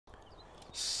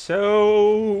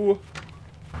So,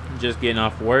 just getting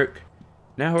off work.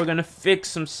 Now we're gonna fix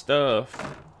some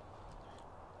stuff.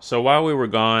 So while we were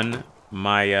gone,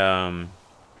 my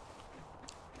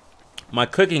my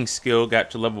cooking skill got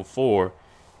to level 4,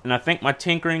 and I think my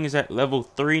tinkering is at level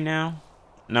 3 now.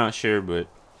 Not sure, but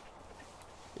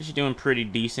it's doing pretty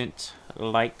decent.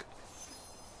 Like.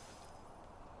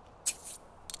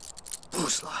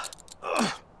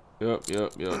 Yup.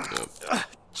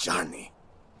 Johnny.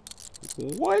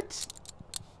 What?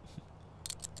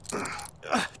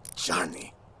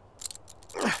 Johnny.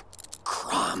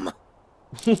 Crom.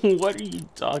 What are you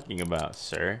talking about,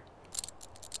 sir?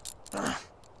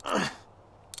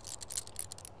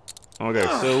 Okay,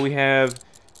 so we have,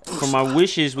 for my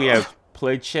wishes, we have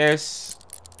play chess,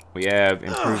 we have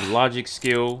improved logic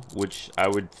skill, which I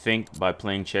would think by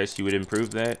playing chess you would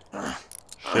improve that.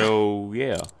 So,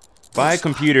 yeah. Buy a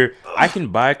computer. I can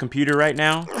buy a computer right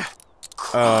now.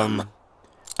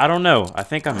 I don't know. I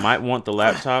think I might want the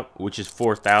laptop, which is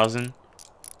 4,000.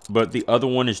 But the other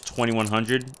one is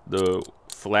 2,100, the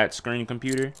flat screen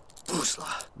computer.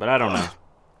 But I don't know.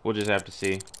 We'll just have to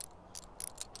see.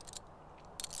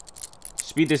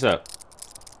 Speed this up.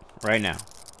 Right now.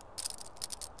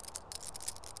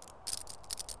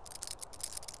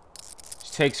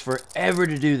 It takes forever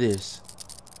to do this.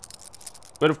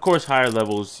 But of course, higher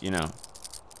levels, you know,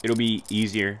 it'll be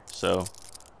easier. So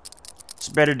it's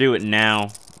better do it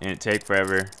now and it take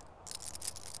forever.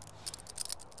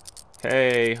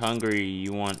 Hey, hungry?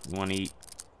 You want to eat?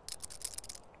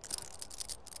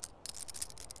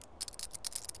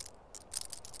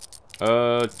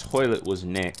 Toilet was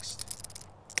next,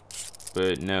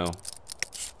 but no.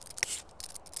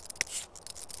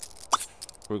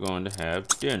 We're going to have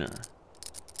dinner.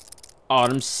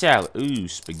 Autumn salad. Ooh,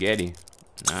 spaghetti.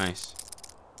 Nice.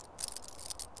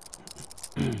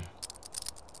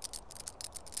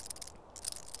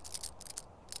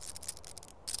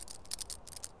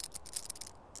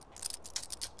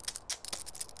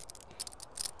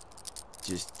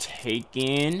 Just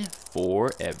taking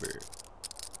forever.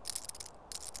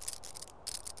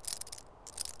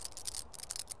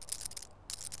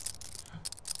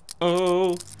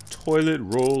 Oh, toilet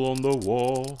roll on the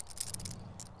wall.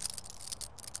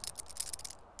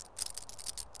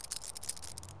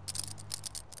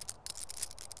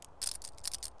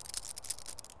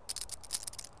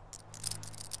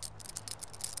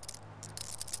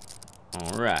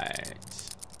 Alright.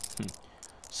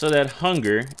 So that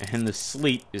hunger and the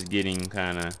sleep is getting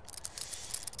kind of...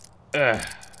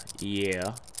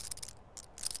 yeah.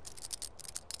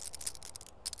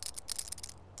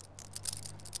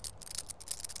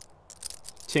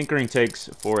 Tinkering takes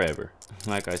forever,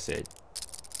 like I said.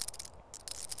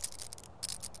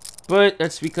 But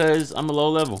that's because I'm a low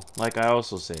level, like I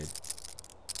also said.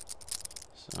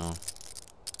 So...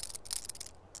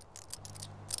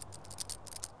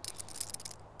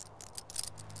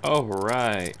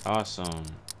 alright, awesome.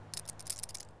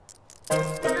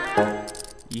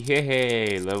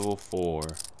 Yay, level 4.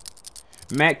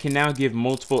 Matt can now give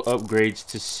multiple upgrades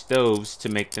to stoves to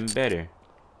make them better.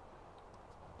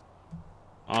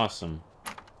 Awesome.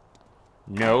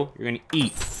 No, you're gonna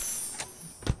eat.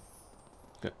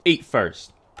 You're gonna eat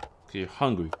first, because you're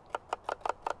hungry.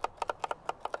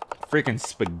 Freaking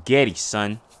spaghetti,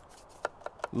 son.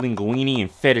 Linguine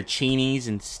and fettuccines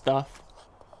and stuff.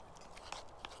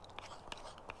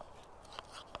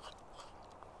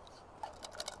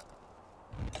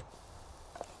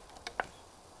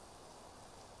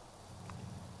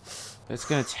 It's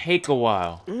gonna take a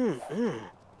while.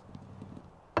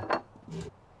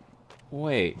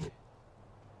 Wait.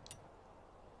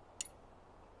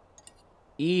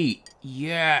 Eat.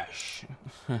 Yes.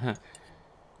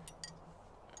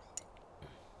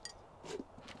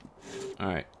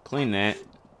 Alright, clean that.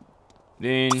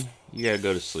 Then you gotta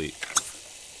go to sleep.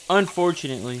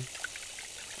 Unfortunately,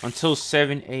 until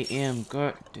 7 a.m.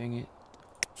 God dang it.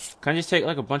 Can I just take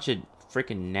like a bunch of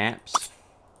freaking naps?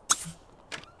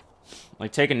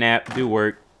 Like take a nap, do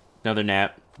work, another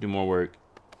nap, do more work.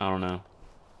 I don't know.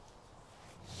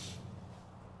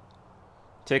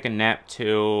 Take a nap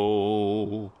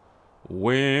till...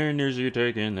 when is he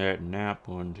taking that nap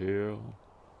until?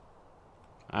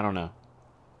 I don't know.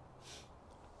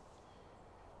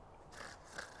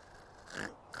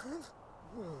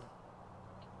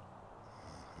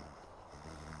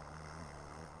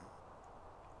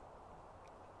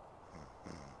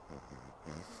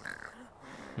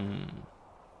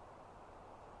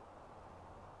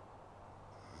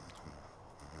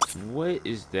 What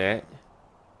is that?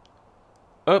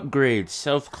 Upgrade,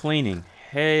 self-cleaning.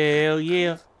 Hell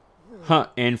yeah. Huh,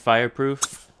 and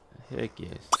fireproof. Heck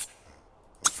yes.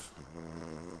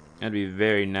 That'd be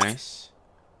very nice.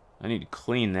 I need to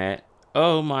clean that.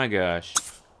 Oh my gosh.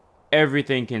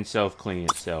 Everything can self-clean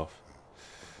itself.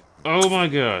 Oh my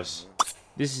gosh.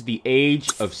 This is the age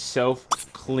of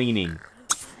self-cleaning.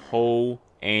 Hole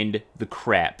and the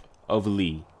crap of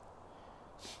Lee.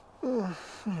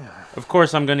 Of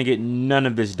course, I'm gonna get none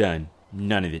of this done.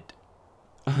 None of it.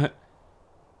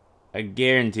 I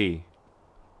guarantee.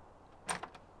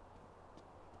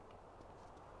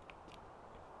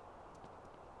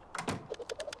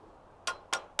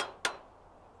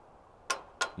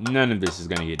 None of this is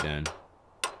gonna get done.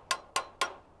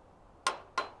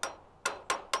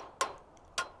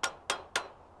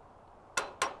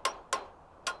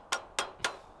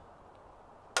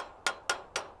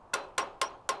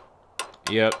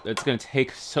 Yep, that's gonna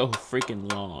take so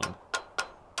freaking long.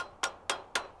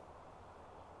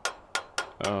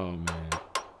 Oh man.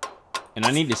 And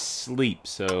I need to sleep,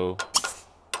 so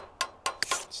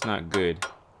it's not good.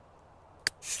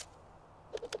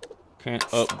 Can't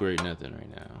upgrade nothing right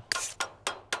now.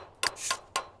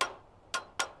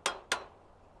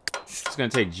 It's gonna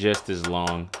take just as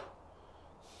long.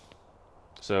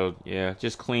 So yeah,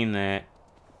 just clean that.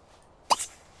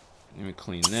 Let me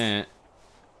clean that.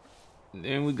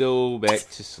 Then we go back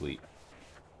to sleep.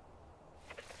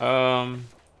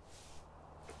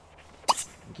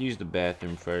 Use the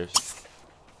bathroom first.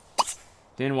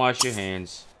 Then wash your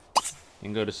hands.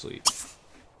 And go to sleep.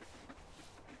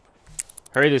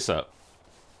 Hurry this up.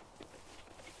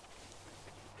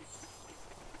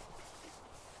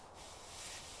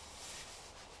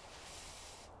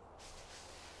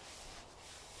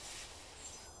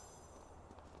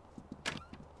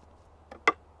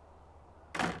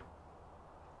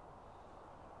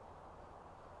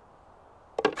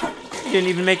 Didn't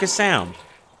even make a sound.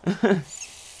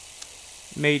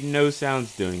 Made no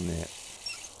sounds doing that.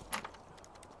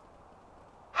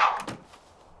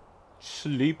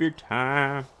 Sleepy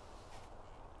time.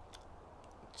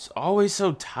 It's always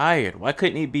so tired. Why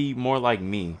couldn't he be more like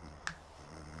me?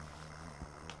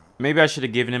 Maybe I should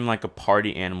have given him like a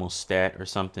party animal stat or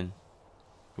something.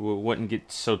 Wouldn't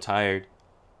get so tired.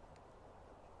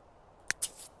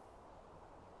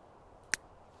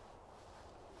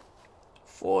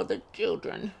 For the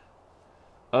children.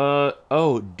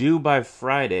 Oh, due by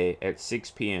Friday at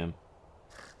 6 p.m.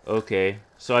 Okay,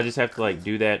 so I just have to like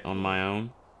do that on my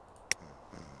own.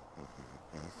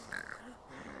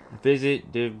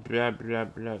 Visit the blah blah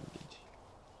blah.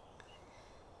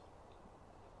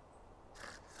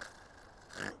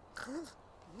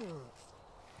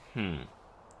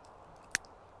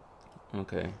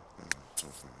 Okay.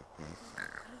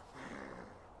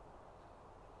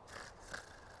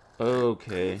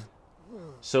 Okay.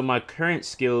 So my current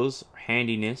skills are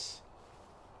handiness,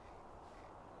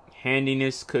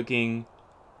 cooking,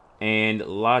 and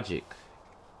logic.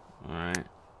 Alright.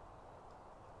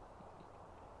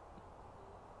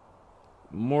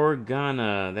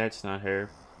 Morgana, that's not her.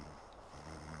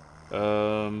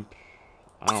 I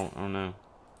don't know.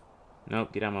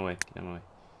 Nope, get out of my way. Get out of my way.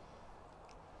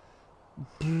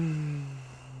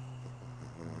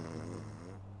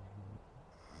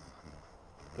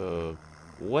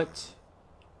 What?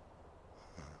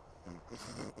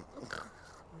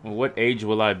 What age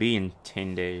will I be in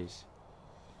 10 days?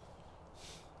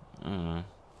 I don't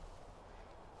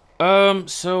know.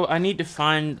 So I need to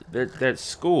find that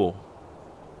school.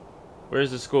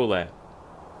 Where's the school at?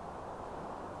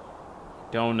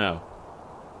 Don't know.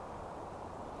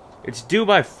 It's due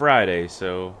by Friday,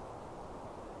 so...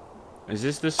 Is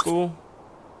this the school?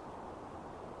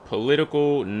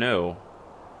 Political? No.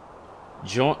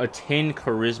 Attend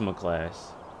charisma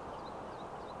class.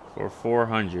 For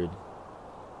 400.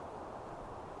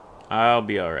 I'll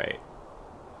be alright.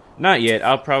 Not yet.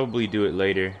 I'll probably do it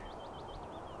later.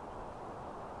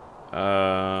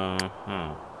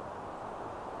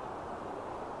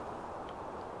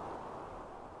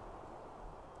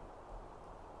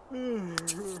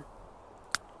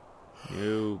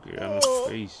 No, get out of my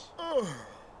face.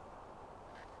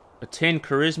 Attend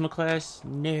charisma class?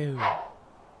 No.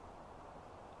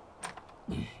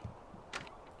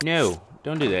 No,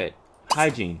 don't do that.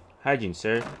 Hygiene. Hygiene,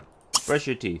 sir. Brush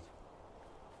your teeth.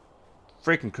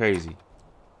 Freaking crazy.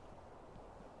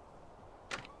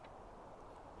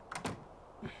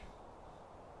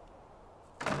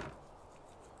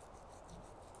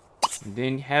 And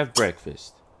then have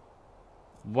breakfast.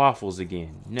 Waffles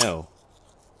again. No.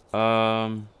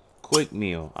 Quick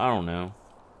meal. I don't know.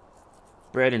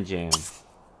 Bread and jam.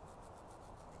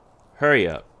 Hurry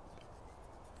up.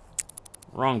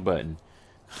 Wrong button.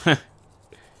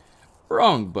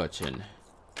 Wrong button.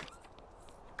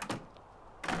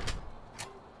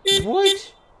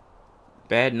 What?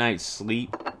 Bad night's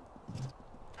sleep.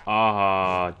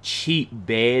 Cheap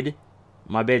bed.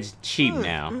 My bed's cheap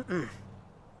now.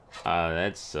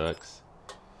 That sucks.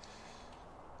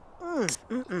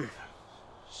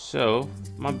 So,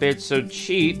 my bed's so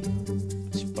cheap,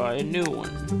 let's buy a new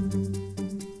one.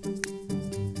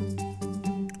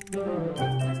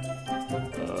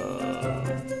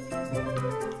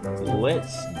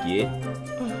 Let's get.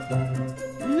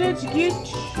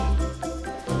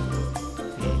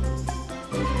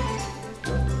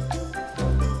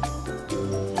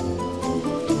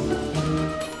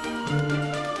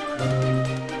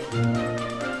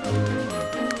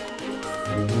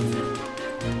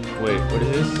 Wait, what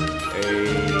is this?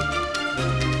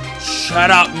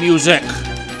 Shut up, music!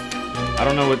 I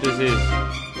don't know what this is.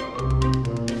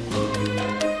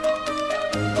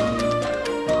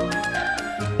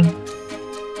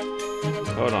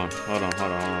 Hold on.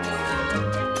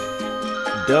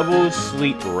 Double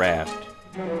Sleep Raft.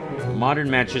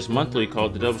 Modern mattress monthly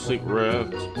called the Double Sleep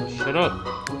Raft. Shut up.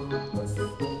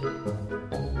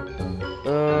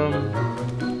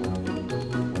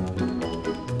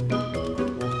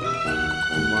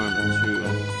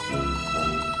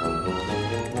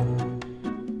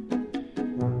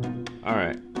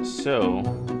 Alright, so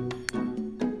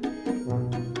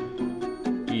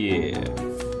yeah.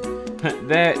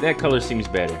 that color seems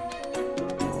better.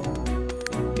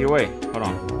 Get away. Hold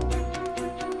on.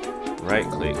 Right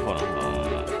click. Hold on.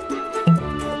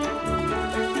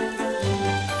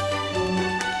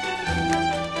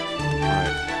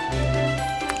 Alright.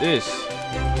 This.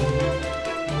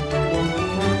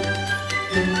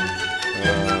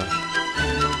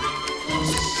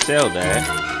 Sell that.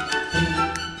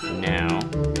 Now.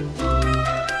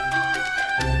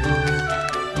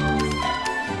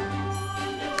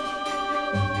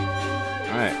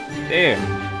 Alright, there.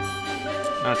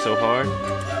 Not so hard.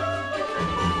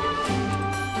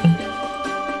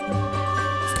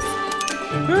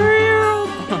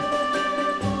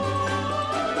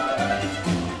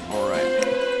 Alright.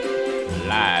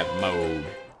 Live mode.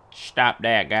 Stop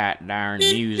that goddamn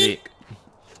music.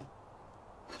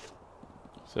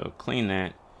 So clean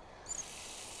that.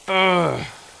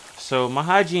 So my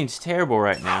hygiene's terrible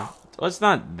right now. Well, it's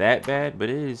not that bad, but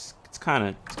it's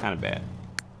kind of bad.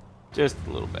 Just a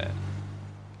little bad.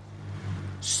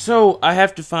 So I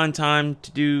have to find time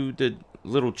to do the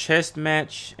little chess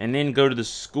match and then go to the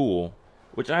school,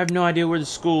 which I have no idea where the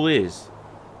school is.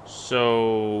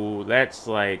 So that's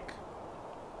like,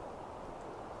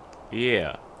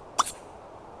 yeah.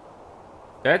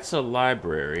 That's a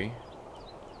library.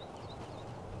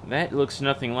 That looks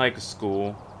nothing like a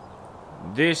school.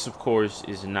 This, of course,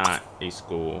 is not a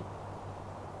school.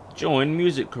 Join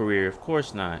music career, of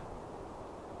course not.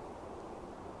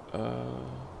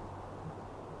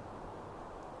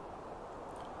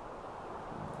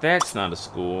 That's not a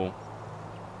school.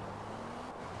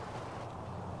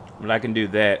 But I can do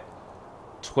that.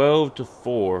 12 to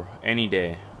 4 any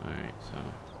day. Alright, so.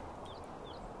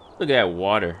 Look at that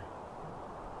water.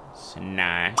 It's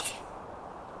nice.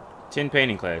 10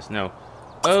 painting class. No.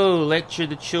 Oh, lecture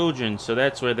the children. So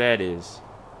that's where that is.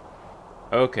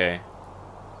 Okay.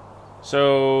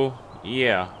 So,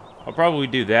 yeah. I'll probably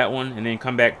do that one and then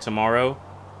come back tomorrow.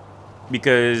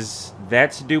 Because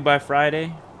that's due by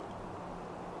Friday.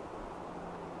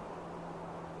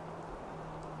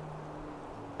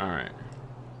 Alright.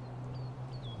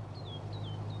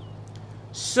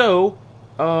 So,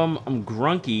 I'm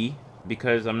grunky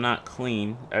because I'm not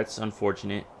clean. That's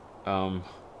unfortunate. And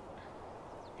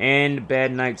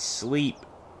bad night's sleep.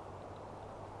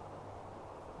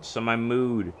 So my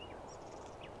mood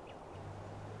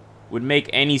would make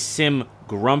any sim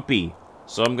grumpy.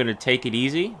 So I'm gonna take it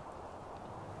easy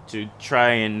to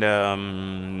try and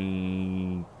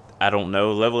I don't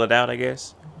know, level it out, I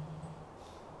guess.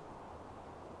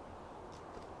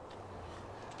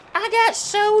 I got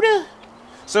soda.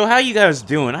 So how you guys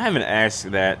doing? I haven't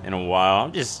asked that in a while.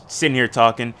 I'm just sitting here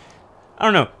talking. I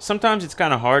don't know. Sometimes it's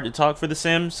kind of hard to talk for The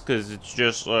Sims because it's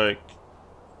just like,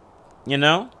 you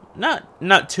know,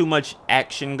 not too much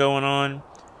action going on.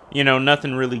 You know,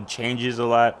 nothing really changes a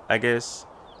lot, I guess.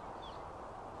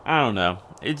 I don't know.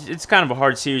 It's kind of a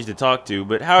hard series to talk to,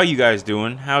 but how are you guys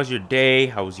doing? How's your day?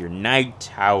 How's your night?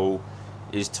 How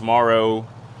is tomorrow?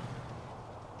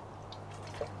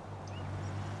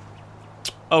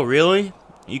 Oh, really?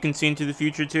 You can see into the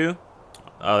future too?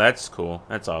 Oh, that's cool.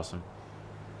 That's awesome.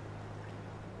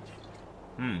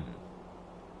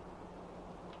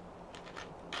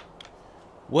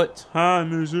 What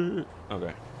time is it?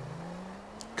 Okay.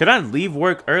 Could I leave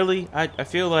work early? I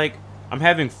feel like I'm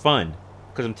having fun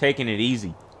because I'm taking it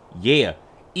easy. Yeah.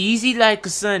 Easy like a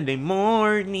Sunday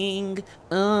morning.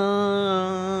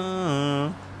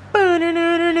 Ba-da-da-da-da.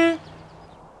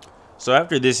 So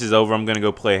after this is over, I'm gonna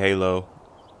go play Halo.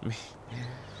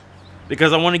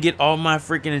 Because I want to get all my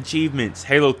freaking achievements.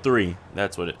 Halo 3,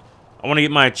 that's what it. I want to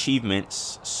get my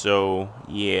achievements, so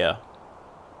yeah.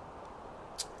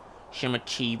 Some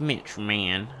achievements,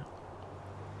 man.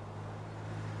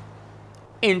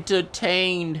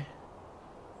 Entertained.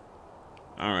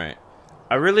 Alright.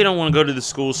 I really don't want to go to the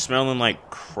school smelling like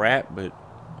crap, but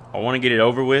I want to get it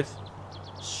over with.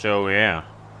 So yeah.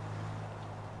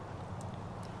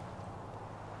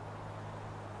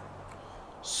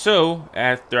 So,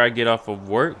 after I get off of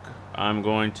work, I'm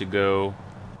going to go...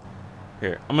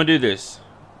 Here, I'm going to do this.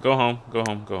 Go home, go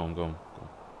home, go home, go home.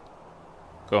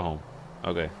 Go home.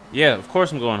 Okay. Yeah, of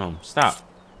course I'm going home. Stop.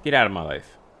 Get out of my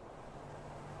life.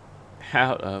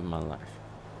 Out of my life.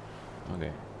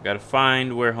 Okay. Gotta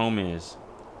find where home is.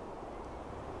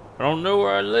 I don't know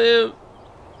where I live.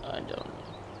 I don't know.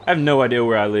 I have no idea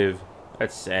where I live.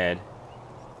 That's sad.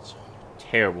 It's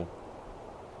terrible.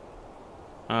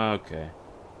 Okay.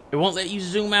 It won't let you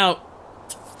zoom out.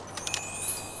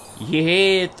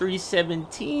 Yeah,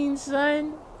 317,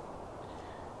 son.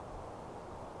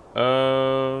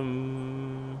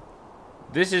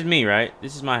 This is me, right?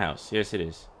 This is my house. Yes, it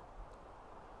is.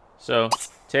 So,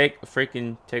 take a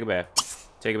bath.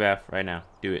 Take a bath right now.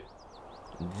 Do it.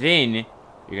 Then,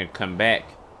 you're gonna come back,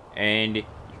 and you're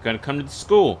gonna come to the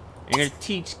school. And you're gonna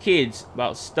teach kids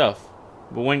about stuff.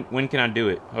 But when can I do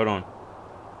it? Hold on.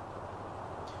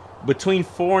 Between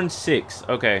 4 and 6.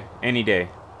 Okay, any day.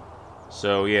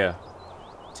 So, yeah.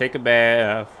 Take a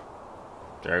bath.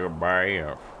 Take a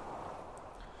bath.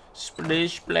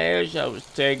 Splish splash, I was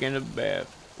taking a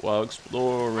bath while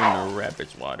exploring the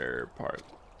Rapids Water Park.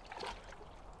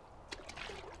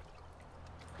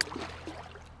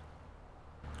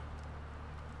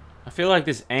 I feel like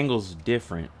this angle's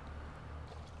different.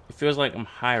 It feels like I'm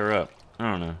higher up.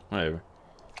 I don't know. Whatever.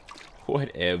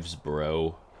 Whatevs,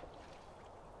 bro.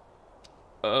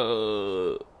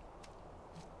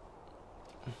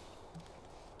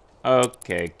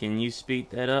 Okay, can you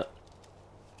speed that up?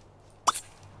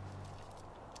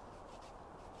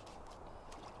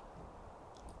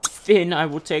 Then I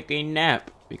will take a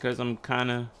nap because I'm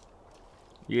kinda,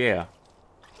 yeah.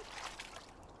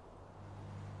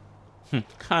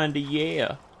 Kinda,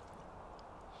 yeah.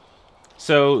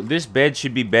 So this bed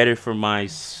should be better for my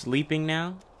sleeping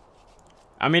now.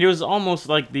 I mean, it was almost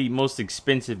like the most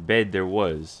expensive bed there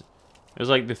was. It was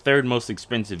like the 3rd most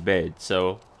expensive bed,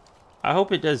 so I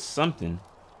hope it does something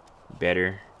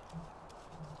better.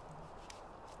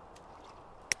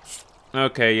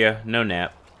 Okay, yeah, no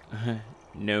nap.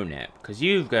 No nap, because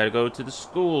you've got to go to the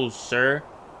school, sir,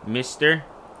 mister.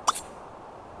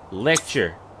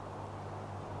 Lecture.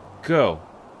 Go.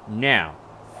 Now.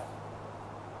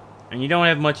 And you don't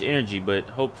have much energy, but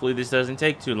hopefully this doesn't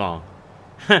take too long.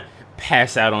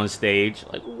 Pass out on stage.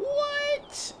 Like,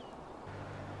 what?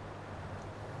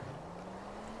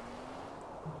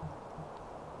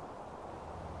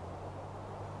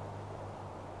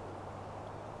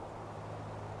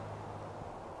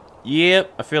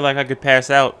 Yep, I feel like I could pass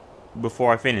out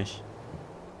before I finish.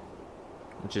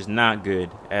 Which is not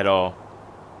good at all.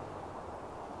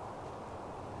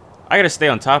 I gotta stay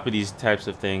on top of these types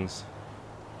of things.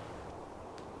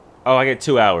 Oh, I get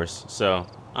 2 hours, so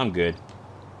I'm good.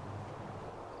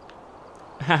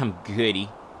 I'm goody.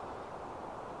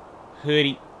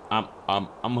 Hoodie.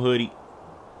 I'm hoodie.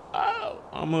 Oh,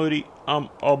 I'm hoodie. I'm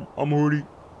hoodie.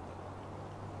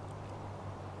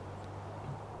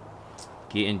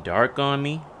 Getting dark on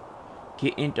me.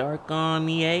 Getting dark on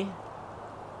me, eh?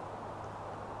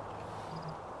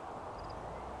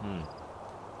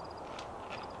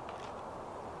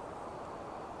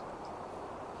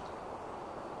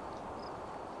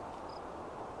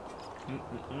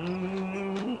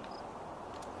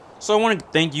 So I want to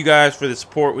thank you guys for the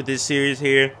support with this series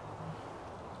here.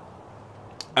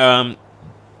 I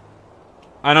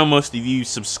know most of you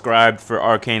subscribed for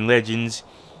Arcane Legends,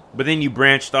 but then you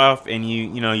branched off and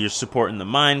you're supporting the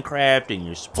Minecraft and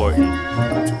you're supporting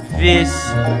this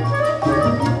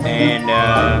and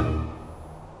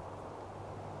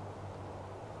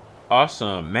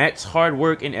awesome. Matt's hard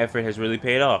work and effort has really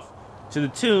paid off to the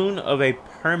tune of a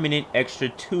permanent extra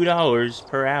 $2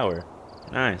 per hour.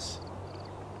 Nice.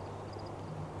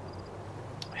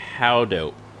 How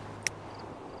dope.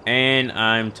 And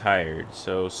I'm tired,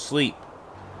 so sleep.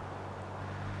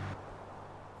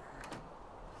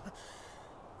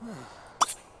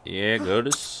 Yeah, go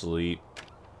to sleep.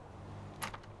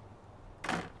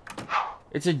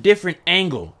 It's a different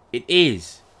angle. It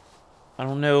is. I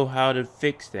don't know how to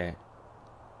fix that.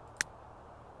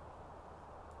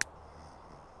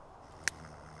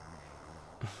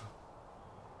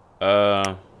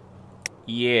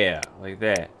 Yeah, like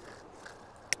that.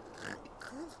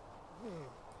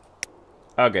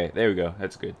 Okay, there we go.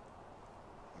 That's good.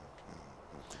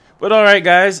 But alright,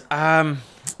 guys. Yeah,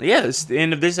 this is the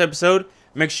end of this episode.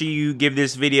 Make sure you give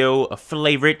this video a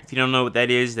favorite. If you don't know what that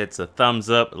is, that's a thumbs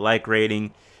up, like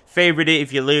rating. Favorite it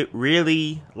if you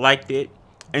really liked it.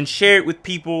 And share it with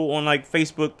people on like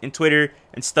Facebook and Twitter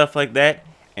and stuff like that.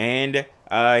 And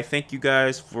I thank you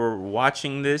guys for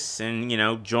watching this and, you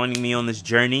know, joining me on this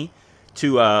journey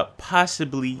to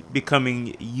possibly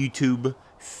becoming YouTube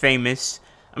famous.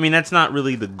 I mean, that's not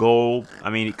really the goal. I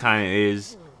mean, it kind of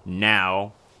is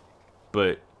now.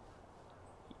 But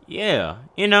yeah,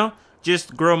 you know,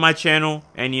 just grow my channel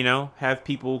and, you know, have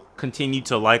people continue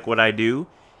to like what I do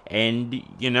and,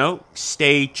 you know,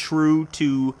 stay true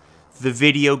to the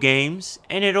video games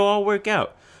and it'll all work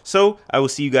out. So I will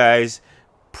see you guys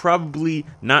probably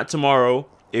not tomorrow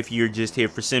if you're just here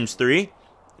for Sims 3,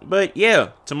 but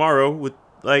yeah, tomorrow with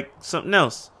like something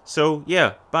else. So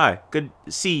yeah, bye. Good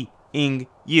seeing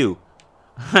you.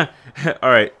 All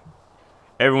right.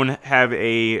 Everyone have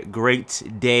a great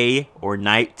day or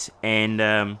night,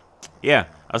 and yeah,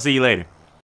 I'll see you later.